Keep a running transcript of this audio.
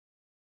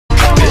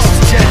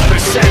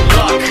80%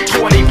 luck,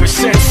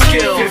 20%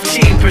 skill,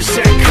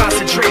 15%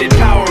 concentrated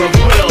power of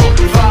will,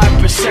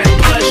 5%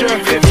 pleasure,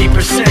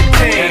 50%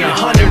 pain, and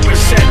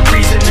 100%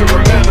 reason to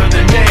remember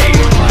the name.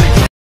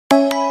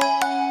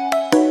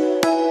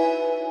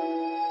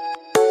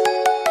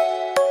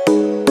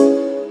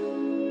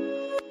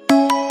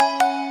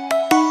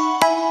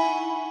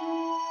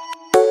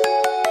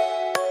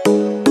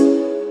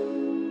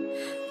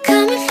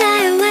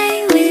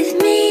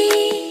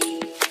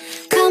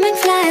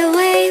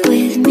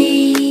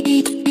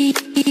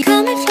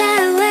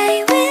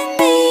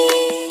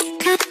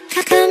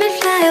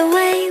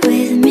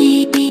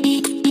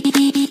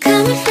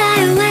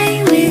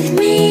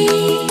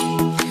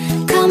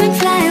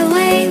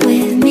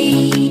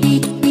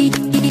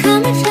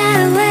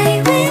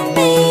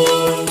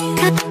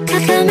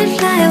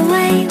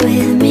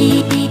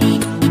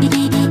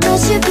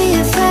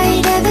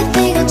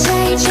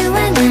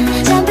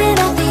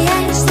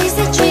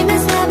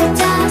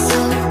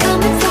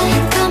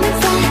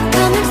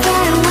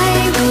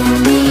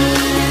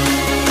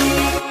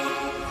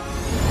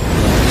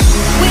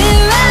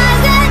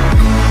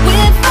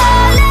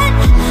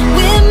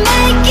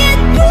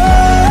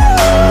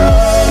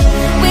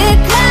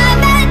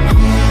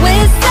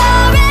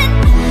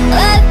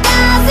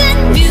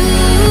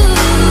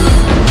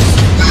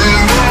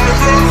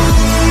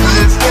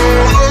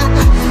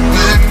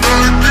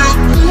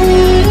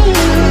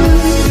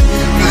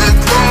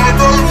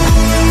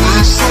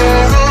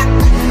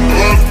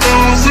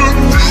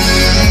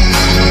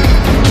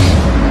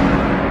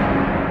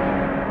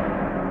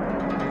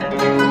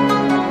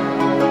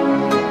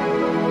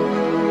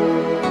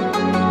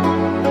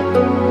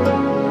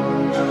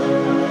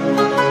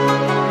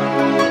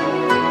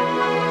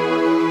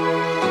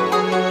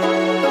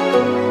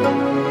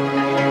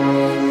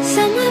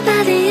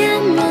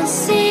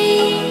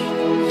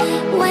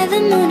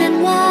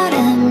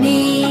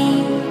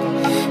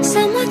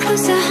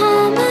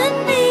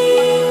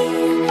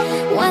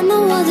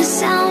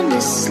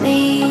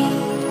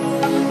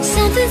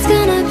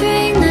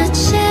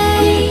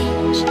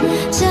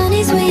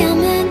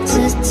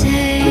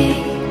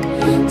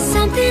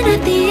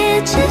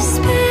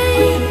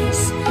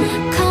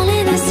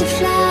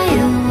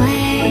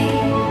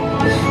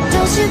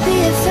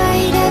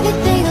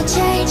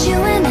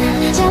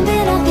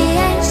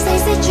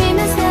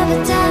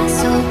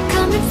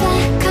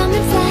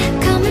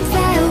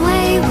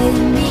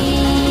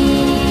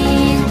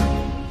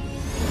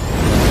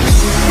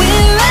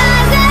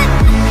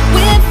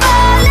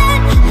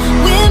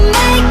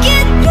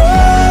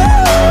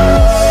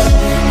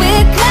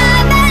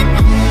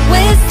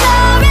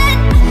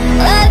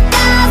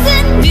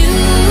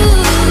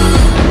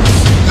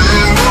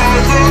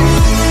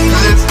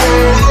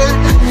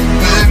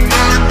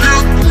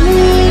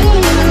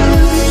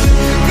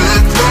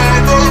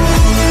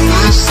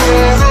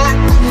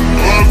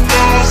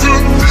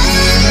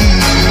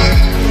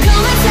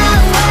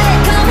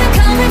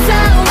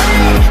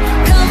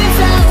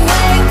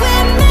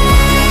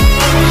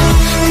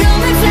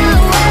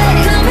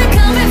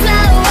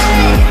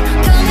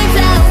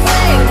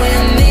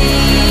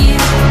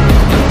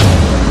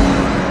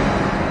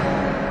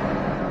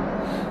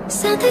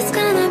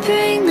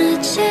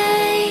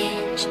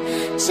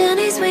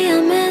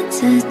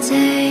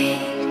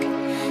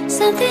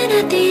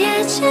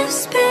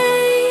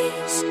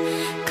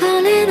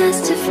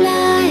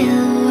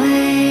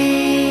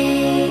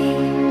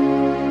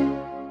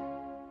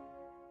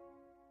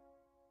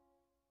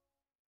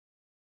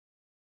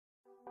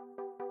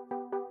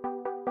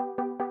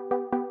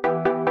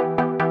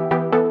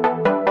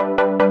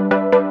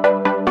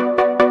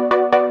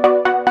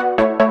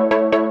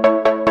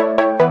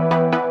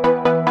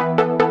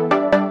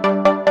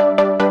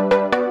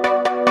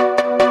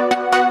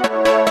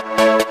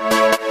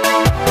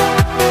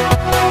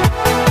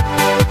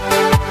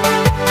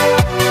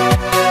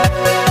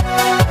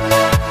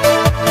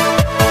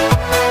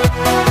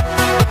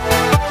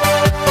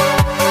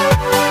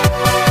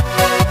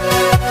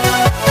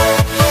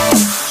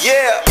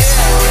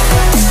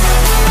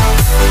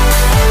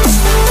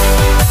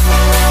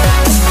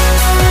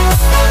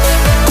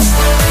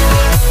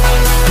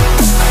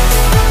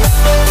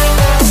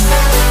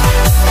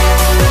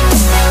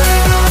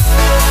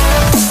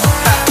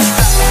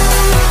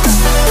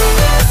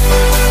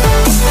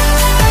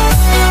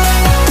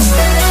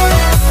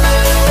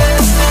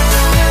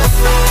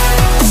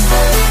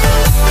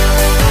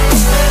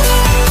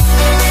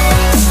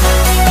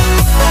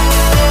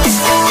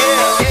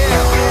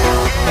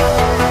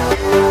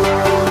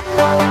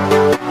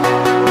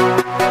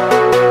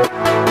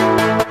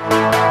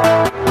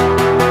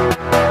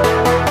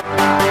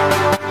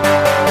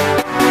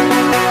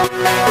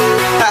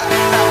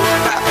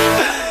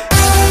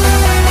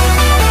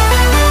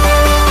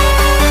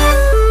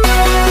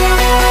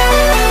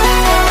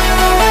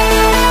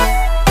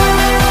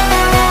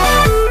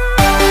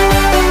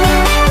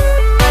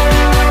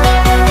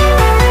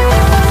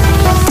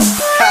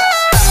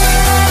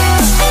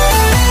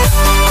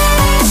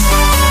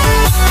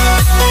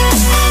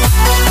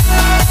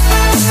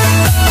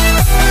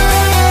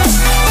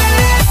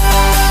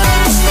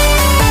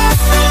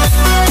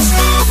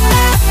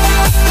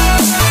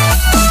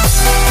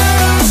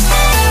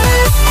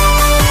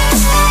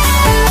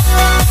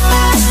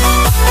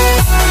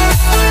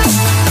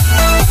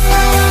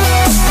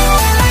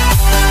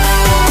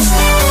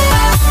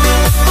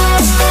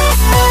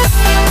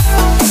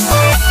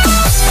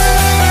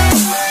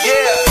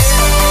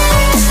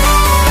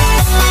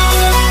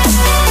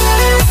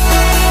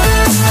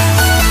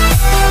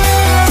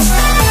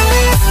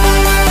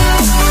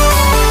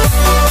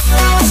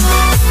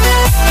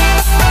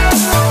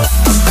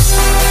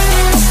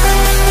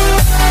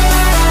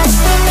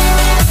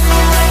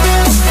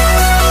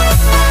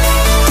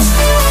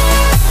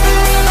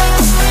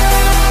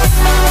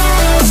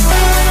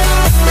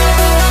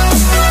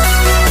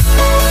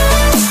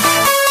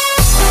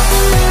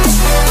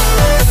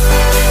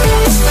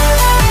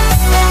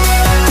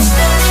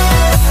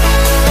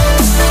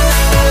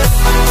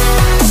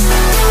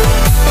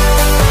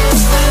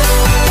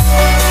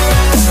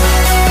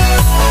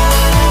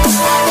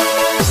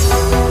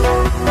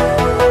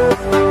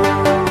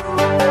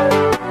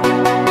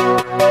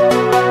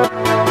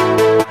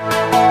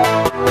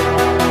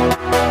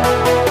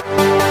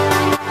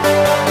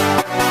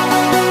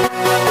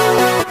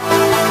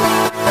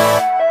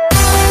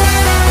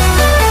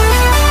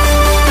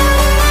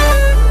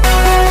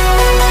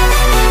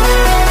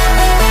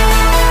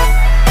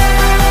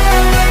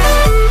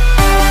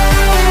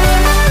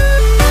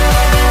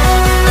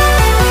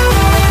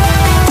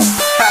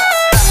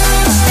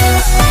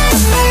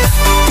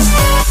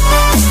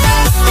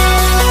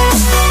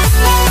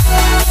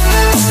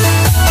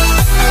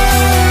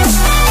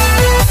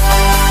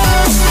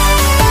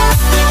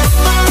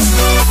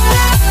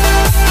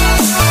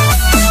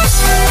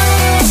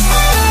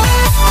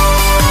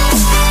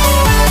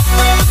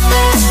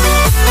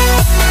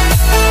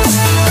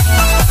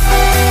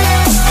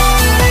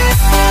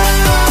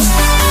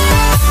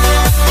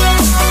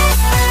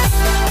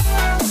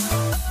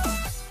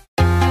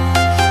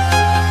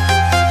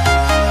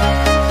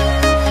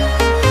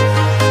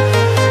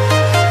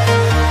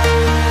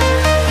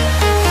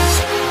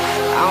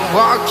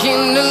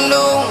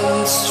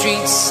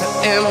 so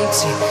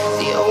empty.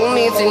 The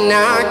only thing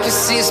I can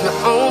see is my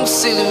own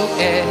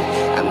silhouette.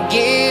 I'm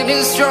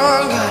getting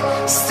stronger,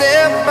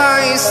 step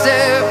by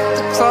step.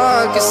 The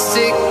clock is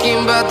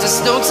ticking, but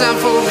there's no time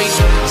for me.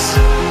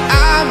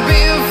 I've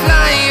been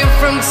flying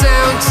from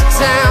town to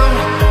town,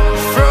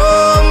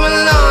 from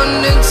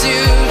London to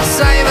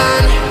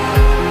Taiwan.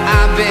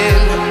 I've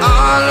been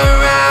all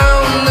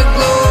around the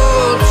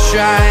globe,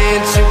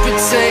 trying to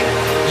protect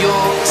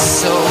your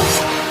soul.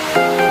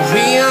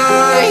 We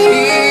are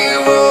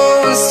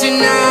heroes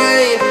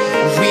tonight.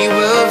 We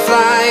will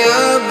fly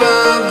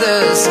above the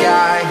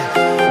sky.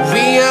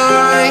 We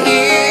are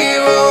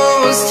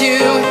heroes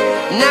tonight.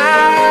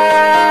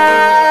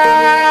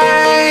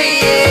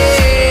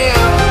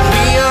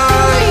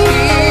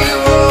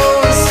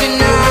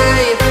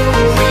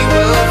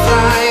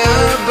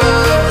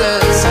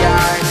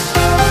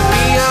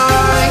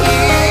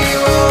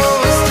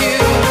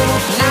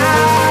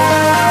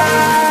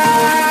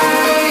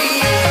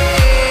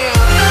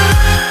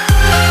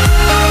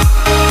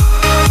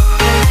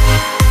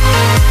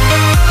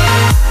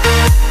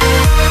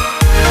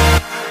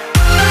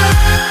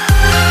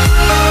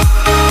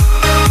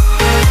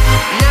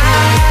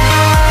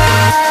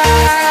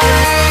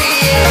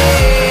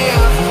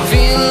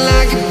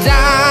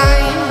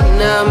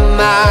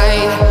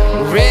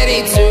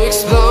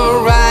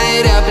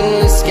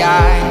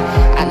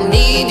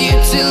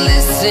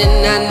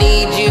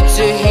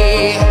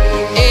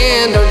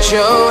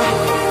 Show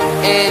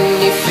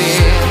any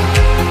fear.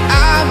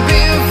 I've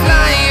been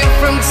flying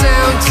from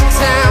town to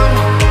town,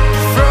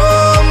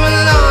 from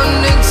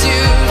London to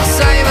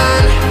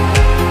Taiwan.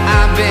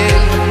 I've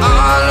been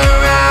all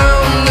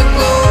around the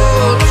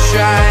globe,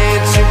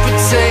 trying to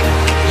protect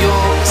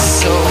your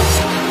soul.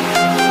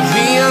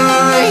 We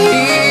are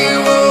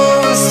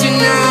heroes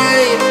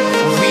tonight.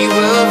 We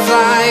will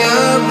fly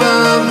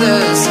above the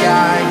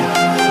sky.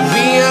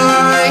 We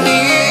are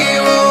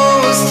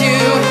heroes tonight.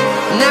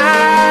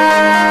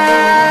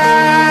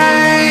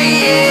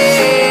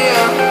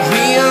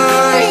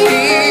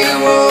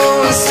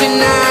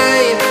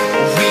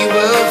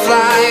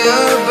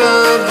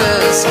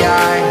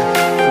 Sky.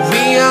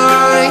 We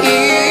are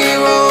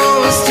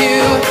heroes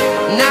tonight.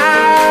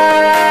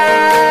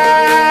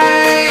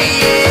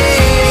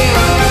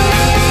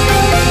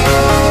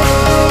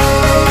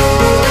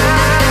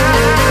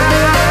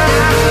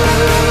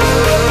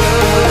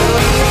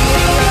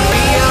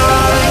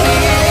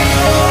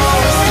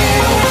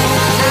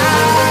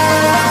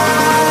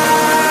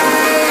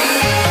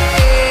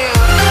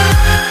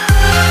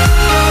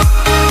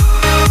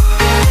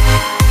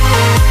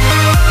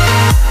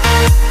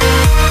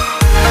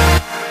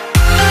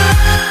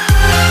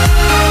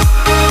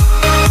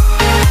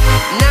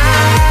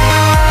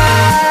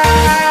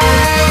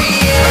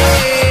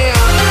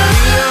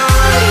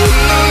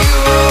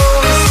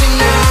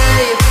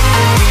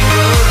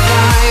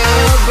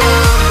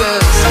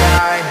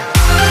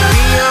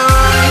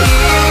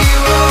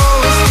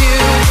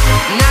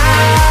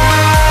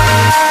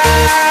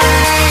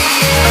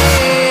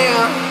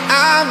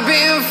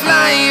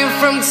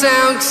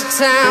 Town to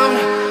town,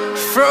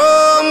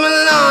 from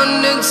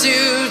London to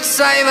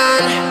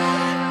Taiwan.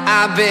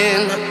 I've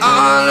been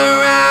all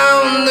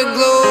around the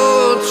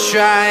globe,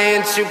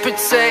 trying to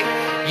protect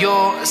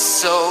your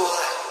soul.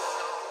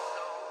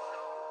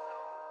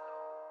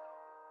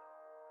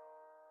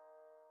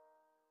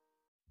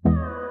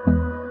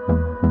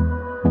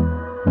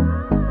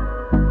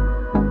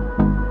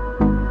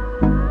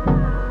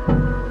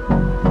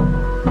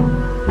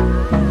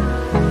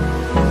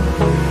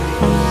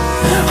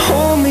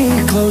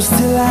 Close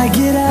till I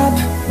get up.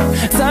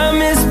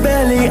 Time is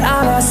barely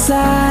on our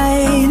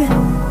side.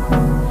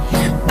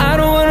 I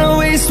don't wanna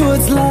waste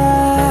what's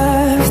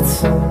left.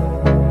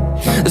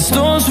 The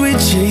storms we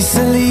chase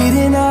are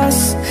leading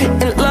us,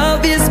 and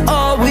love is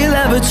all we'll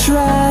ever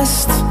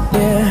trust.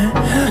 Yeah,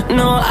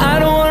 no, I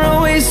don't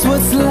wanna waste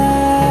what's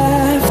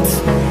left.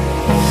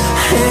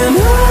 And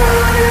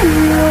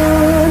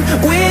on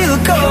we'll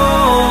go,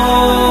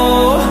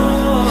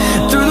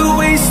 through the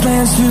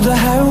wastelands, through the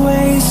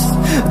highways,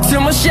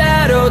 till my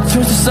shadow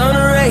turns to sun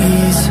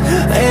rays.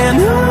 And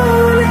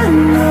on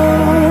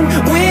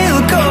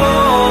we'll go,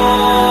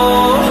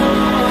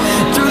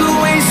 through the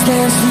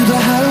wastelands, through the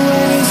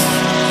highways.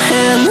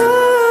 And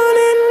on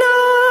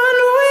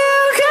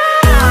we'll go.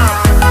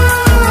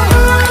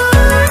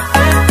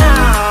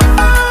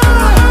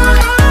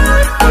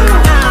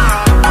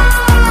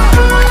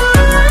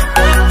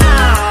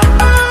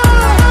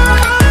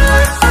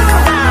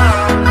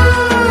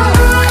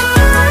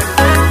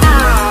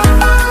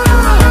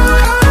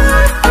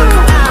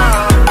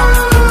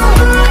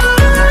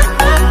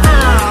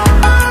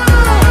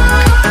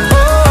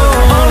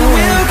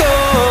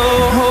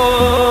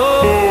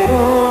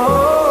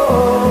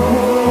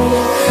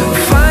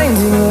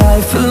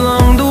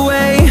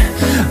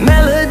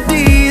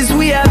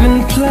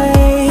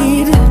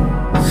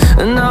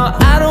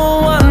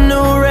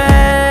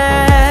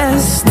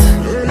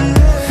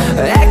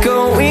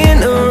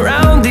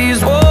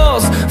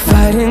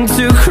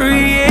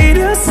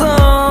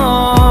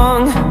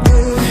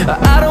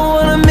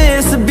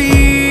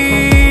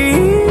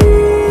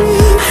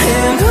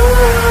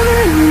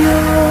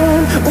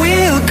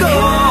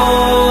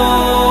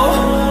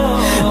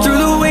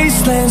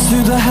 wastelands,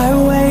 through the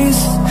highways,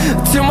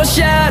 till my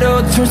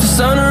shadow turns to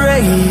sun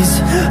rays.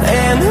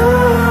 And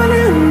on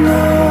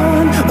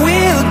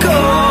we'll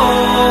go,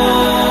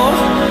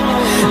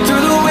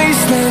 through the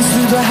wastelands,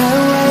 through the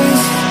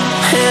highways,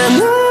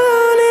 and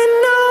on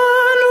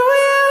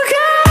we'll go.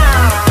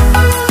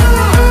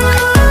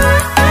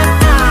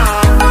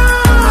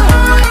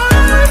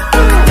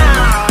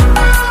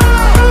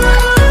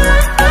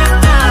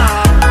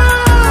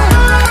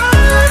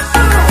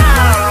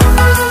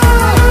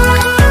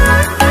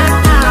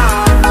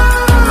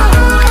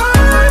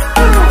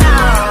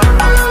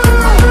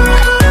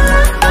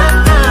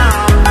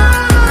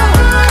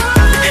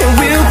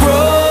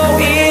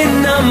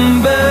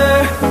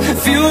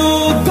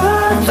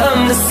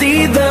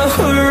 See the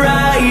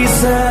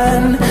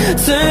horizon,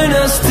 turn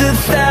us to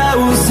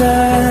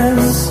thousands.